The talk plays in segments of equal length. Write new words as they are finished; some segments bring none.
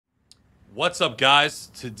What's up, guys?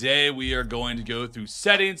 Today we are going to go through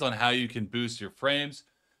settings on how you can boost your frames.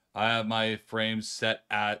 I have my frames set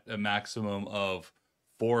at a maximum of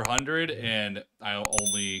 400 and I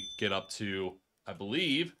only get up to, I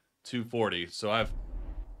believe, 240. So I've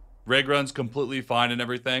rig runs completely fine and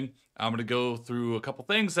everything. I'm going to go through a couple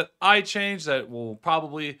things that I changed that will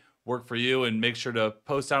probably work for you, and make sure to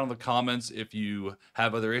post down in the comments if you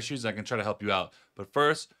have other issues. I can try to help you out. But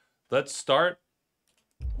first, let's start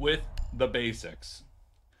with the basics.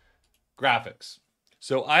 Graphics.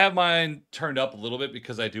 So I have mine turned up a little bit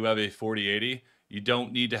because I do have a 4080. You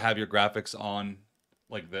don't need to have your graphics on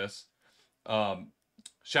like this.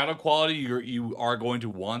 Shadow quality you are going to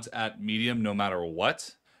want at medium no matter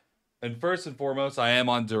what. And first and foremost, I am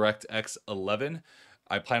on DirectX 11.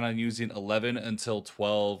 I plan on using 11 until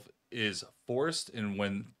 12 is forced, and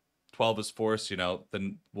when 12 is forced,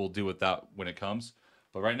 then we'll deal with that when it comes.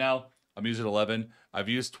 But right now, I'm using 11. I've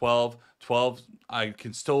used 12. 12, I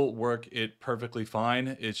can still work it perfectly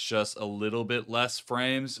fine. It's just a little bit less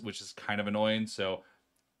frames, which is kind of annoying. So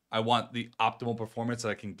I want the optimal performance that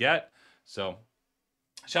I can get. So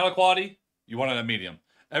shadow quality, you want it at medium.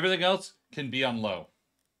 Everything else can be on low.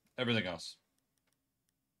 Everything else.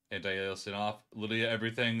 Anti-aliasing off. Literally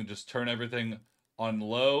everything. Just turn everything on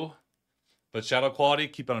low. But shadow quality,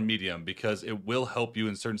 keep it on medium, because it will help you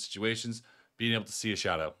in certain situations being able to see a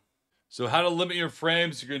shadow. So how to limit your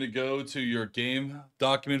frames, you're going to go to your game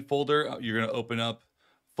document folder. You're going to open up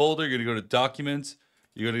folder. You're going to go to documents.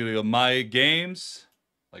 You're going to go to my games,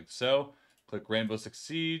 like so. Click Rainbow Six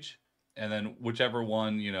Siege. And then whichever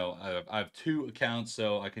one, I have two accounts,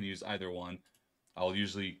 so I can use either one. I'll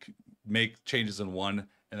usually make changes in one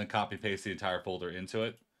and then copy paste the entire folder into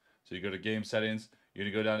it. So you go to game settings. You're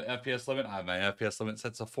going to go down to FPS limit. I have my FPS limit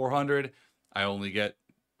set to 400. I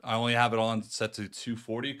only have it on set to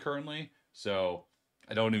 240 currently, so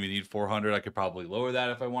I don't even need 400. I could probably lower that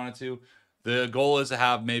if I wanted to. The goal is to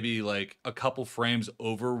have maybe like a couple frames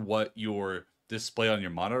over what your display on your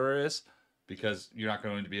monitor is, because you're not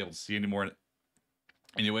going to be able to see anymore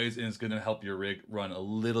anyways, and it's going to help your rig run a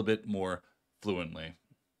little bit more fluently.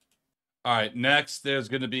 All right, next there's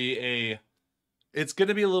going to be it's going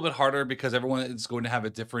to be a little bit harder because everyone is going to have a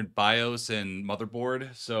different BIOS and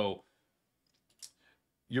motherboard. So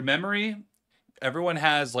your memory, everyone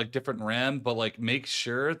has like different RAM, but like make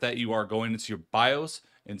sure that you are going into your BIOS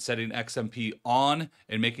and setting XMP on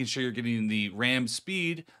and making sure you're getting the RAM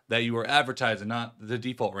speed that you are advertising, not the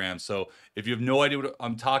default RAM. So if you have no idea what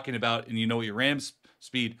I'm talking about and you know what your RAM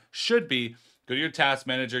speed should be, go to your task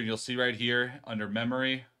manager and you'll see right here under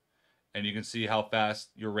memory, and you can see how fast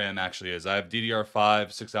your RAM actually is. I have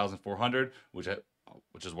DDR5 6400, which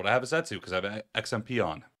is what I have it set to because I have XMP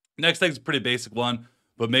on. Next thing's a pretty basic one,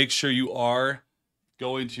 but make sure you are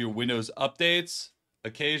going to your Windows updates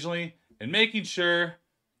occasionally and making sure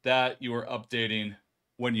that you are updating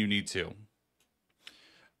when you need to.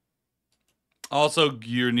 Also,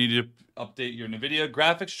 you need to update your NVIDIA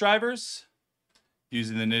graphics drivers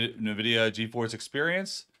using the NVIDIA GeForce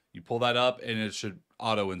Experience. You pull that up and it should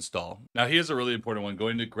auto install. Now here's a really important one.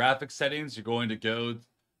 Going to graphics settings, you're going to go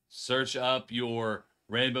search up your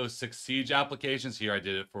Rainbow Six Siege applications. Here I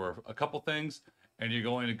did it for a couple things. And you're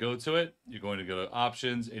going to go to it. You're going to go to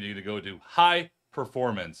options and you're going to go to high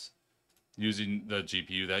performance using the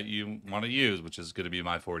GPU that you want to use, which is going to be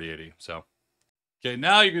my 4080. So, okay,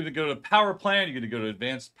 now you're going to go to power plan. You're going to go to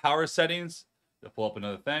advanced power settings. You'll pull up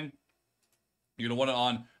another thing. You're going to want it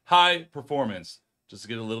on high performance just to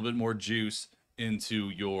get a little bit more juice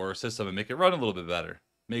into your system and make it run a little bit better.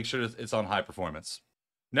 Make sure it's on high performance.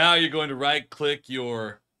 Now you're going to right click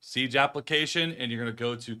your Siege application and you're going to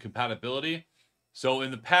go to compatibility. So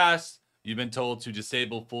in the past, you've been told to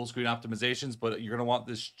disable full screen optimizations, but you're going to want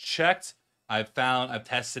this checked. I've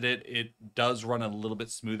tested it. It does run a little bit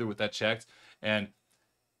smoother with that checked. And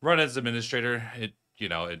run as administrator, it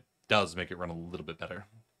does make it run a little bit better.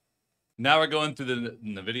 Now we're going through the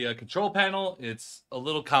NVIDIA control panel. It's a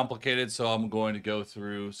little complicated, so I'm going to go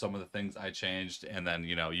through some of the things I changed, and then,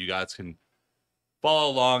 you guys can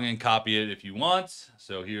follow along and copy it if you want.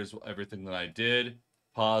 So here's everything that I did.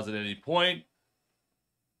 Pause at any point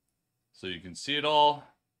so you can see it all.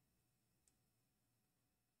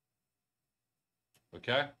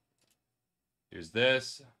 Okay. Here's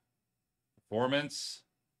this. Performance.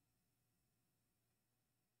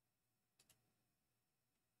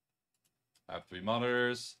 I have 3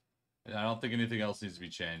 monitors. And I don't think anything else needs to be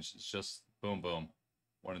changed. It's just boom, boom.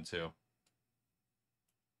 1 and 2.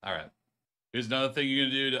 All right. Here's another thing you're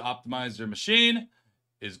going to do to optimize your machine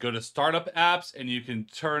is go to startup apps, and you can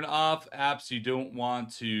turn off apps you don't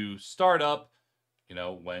want to start up you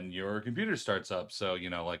know, when your computer starts up. So,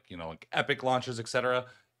 like Epic launchers, etc.,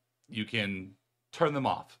 you can turn them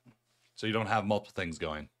off so you don't have multiple things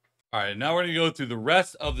going. All right, now we're going to go through the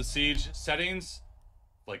rest of the Siege settings,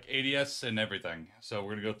 like ADS and everything. So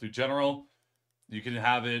we're going to go through general. You can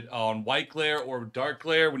have it on white glare or dark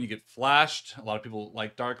glare when you get flashed. A lot of people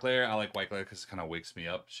like dark glare. I like white glare because it kind of wakes me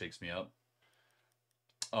up, shakes me up.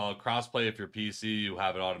 Crossplay, if you're PC, you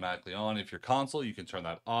have it automatically on. If you're console, you can turn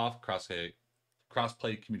that off.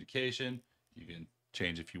 Crossplay communication, you can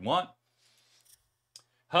change if you want.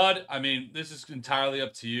 HUD, I mean, this is entirely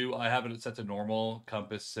up to you. I have it set to normal,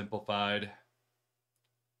 compass, simplified.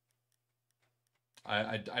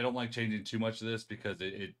 I don't like changing too much of this because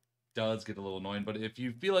it does get a little annoying. But if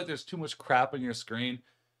you feel like there's too much crap on your screen,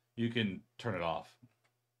 you can turn it off.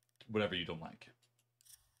 Whatever you don't like.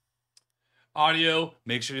 Audio,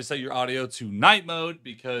 make sure to set your audio to night mode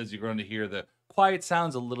because you're going to hear the quiet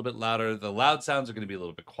sounds a little bit louder. The loud sounds are going to be a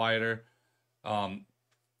little bit quieter.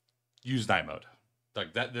 Use night mode.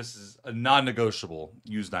 Like that, this is a non-negotiable.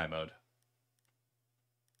 Use night mode.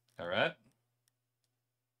 All right.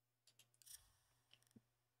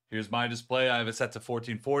 Here's my display. I have it set to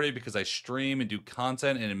 1440 because I stream and do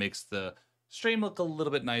content and it makes the stream look a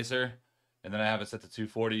little bit nicer. And then I have it set to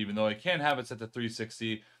 240 even though I can have it set to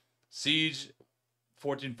 360. Siege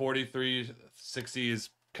 1440, 360 is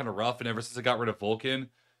kind of rough. And ever since I got rid of Vulkan,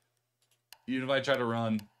 even if I try to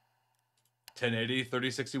run 1080,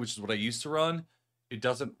 3060, which is what I used to run, it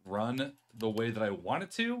doesn't run the way that I want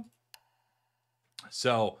it to.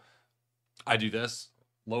 So I do this,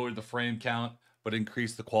 lower the frame count, but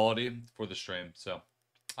increase the quality for the stream. So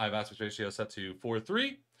I have aspect ratio set to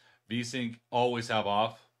 4:3. VSync always have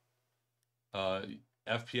off.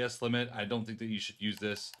 FPS limit, I don't think that you should use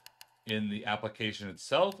this in the application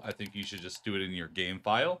itself. I think you should just do it in your game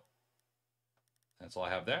file. That's all I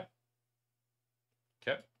have there.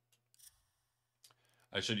 Okay.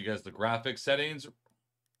 I showed you guys the graphics settings.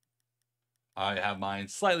 I have mine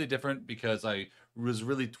slightly different because I was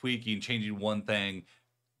really tweaking, changing one thing,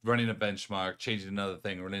 running a benchmark, changing another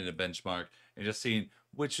thing, running a benchmark, and just seeing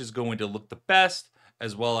which is going to look the best,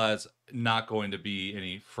 as well as not going to be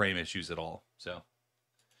any frame issues at all. So,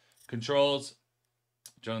 controls,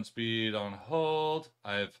 drone speed on hold.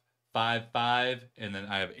 I have 5.5, and then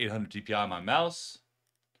I have 800 DPI on my mouse.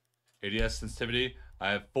 ADS sensitivity,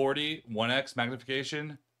 I have 40, 1x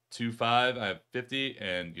magnification, 2.5, I have 50,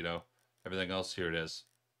 and, everything else, here it is.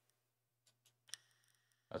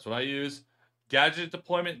 That's what I use. Gadget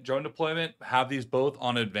deployment, drone deployment, have these both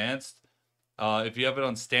on advanced. If you have it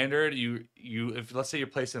on standard, if let's say you're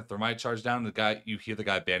placing a thermite charge down, you hear the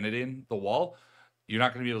guy bandaging the wall, you're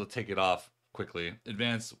not going to be able to take it off quickly.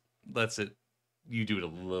 Advanced lets you do it a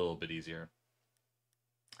little bit easier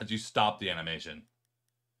as you stop the animation.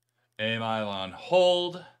 AMI on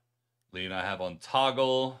hold. Lean I have on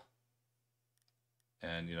toggle.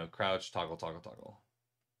 And, crouch, toggle.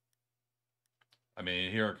 I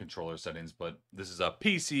mean, here are controller settings, but this is a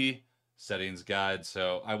PC settings guide.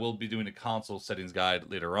 So I will be doing a console settings guide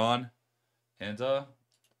later on. And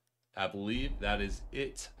I believe that is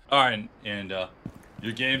it. All right, and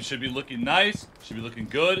your game should be looking nice, should be looking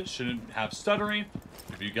good, shouldn't have stuttering.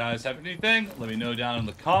 If you guys have anything, let me know down in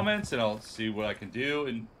the comments, and I'll see what I can do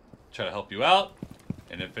and try to help you out.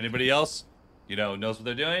 And if anybody else, knows what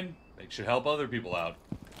they're doing, they should help other people out.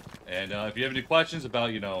 And if you have any questions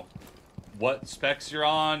about, what specs you're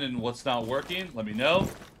on and what's not working, let me know.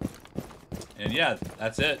 And yeah,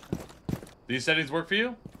 that's it. These settings work for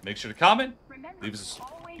you? Make sure to comment, leave us,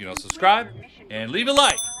 subscribe, and leave a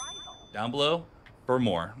like down below for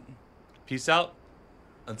more. Peace out.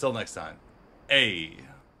 Until next time. Hey.